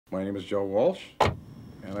My name is Joe Walsh,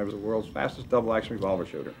 and I was the world's fastest double-action revolver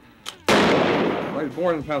shooter. I was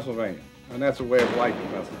born in Pennsylvania, and that's a way of life in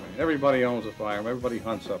Pennsylvania. Everybody owns a firearm, everybody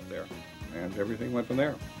hunts up there, and everything went from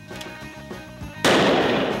there.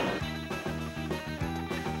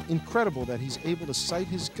 Incredible that he's able to sight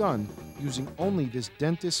his gun using only this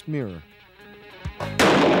dentist's mirror.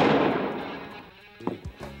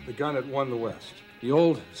 The gun that won the West. The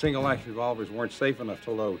old single-action revolvers weren't safe enough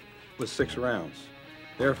to load with 6 rounds.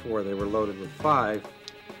 Therefore, they were loaded with 5,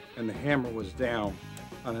 and the hammer was down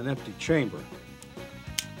on an empty chamber.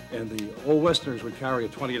 And the old Westerners would carry a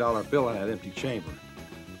 $20 bill in that empty chamber.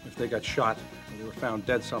 If they got shot or they were found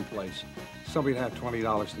dead someplace, somebody would have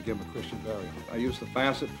 $20 to give them a Christian burial. I used the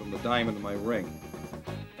facet from the diamond in my ring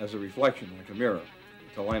as a reflection, like a mirror,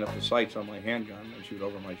 to line up the sights on my handgun and shoot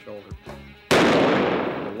over my shoulder.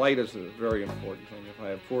 The light is a very important thing. If I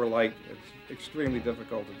have poor light, it's extremely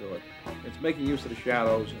difficult to do it. It's making use of the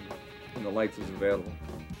shadows and the lights is available.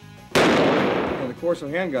 In the course of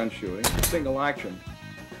handgun shooting, single action,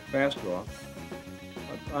 fast draw,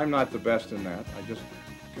 I'm not the best in that. I just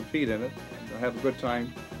compete in it, and I have a good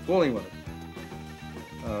time fooling with it.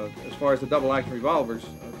 As far as the double action revolvers,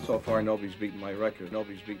 so far nobody's beaten my record.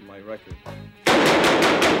 Nobody's beaten my record.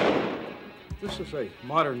 This is a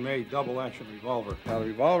modern-made double-action revolver. Now, the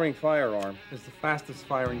revolving firearm is the fastest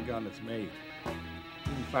firing gun that's made.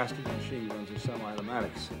 Even faster than machine guns or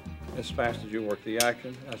semi-automatics. As fast as you work the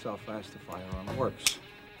action, that's how fast the firearm works.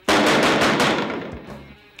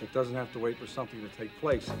 It doesn't have to wait for something to take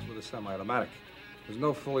place, as with a semi-automatic. There's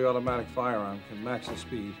no fully automatic firearm can match the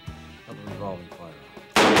speed of a revolving firearm.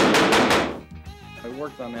 I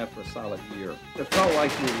worked on that for a solid year. It felt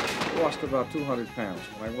like you lost about 200 pounds.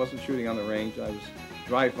 When I wasn't shooting on the range, I was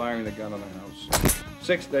dry firing the gun in the house.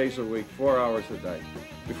 6 days a week, 4 hours a day.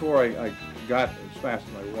 Before I got as fast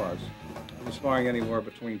as I was firing anywhere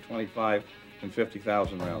between 25 and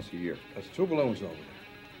 50,000 rounds a year. There's 2 balloons over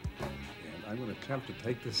there. And I'm going to attempt to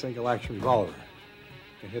take this single-action revolver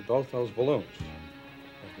and hit both those balloons.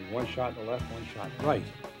 There'll be one shot in the left, one shot in the right.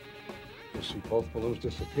 You'll see both balloons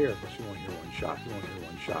disappear, but you won't hear one shot. You won't hear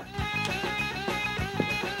one shot.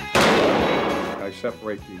 I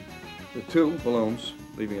separate the 2 balloons,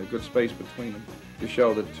 leaving a good space between them, to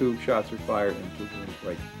show that 2 shots are fired and 2 balloons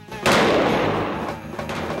break.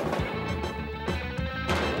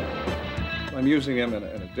 I'm using them in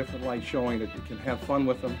a different light, showing that you can have fun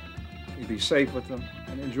with them, you can be safe with them,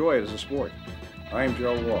 and enjoy it as a sport. I'm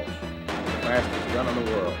Joe Walsh, the fastest gun in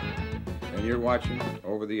the world, and you're watching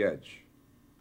Over the Edge.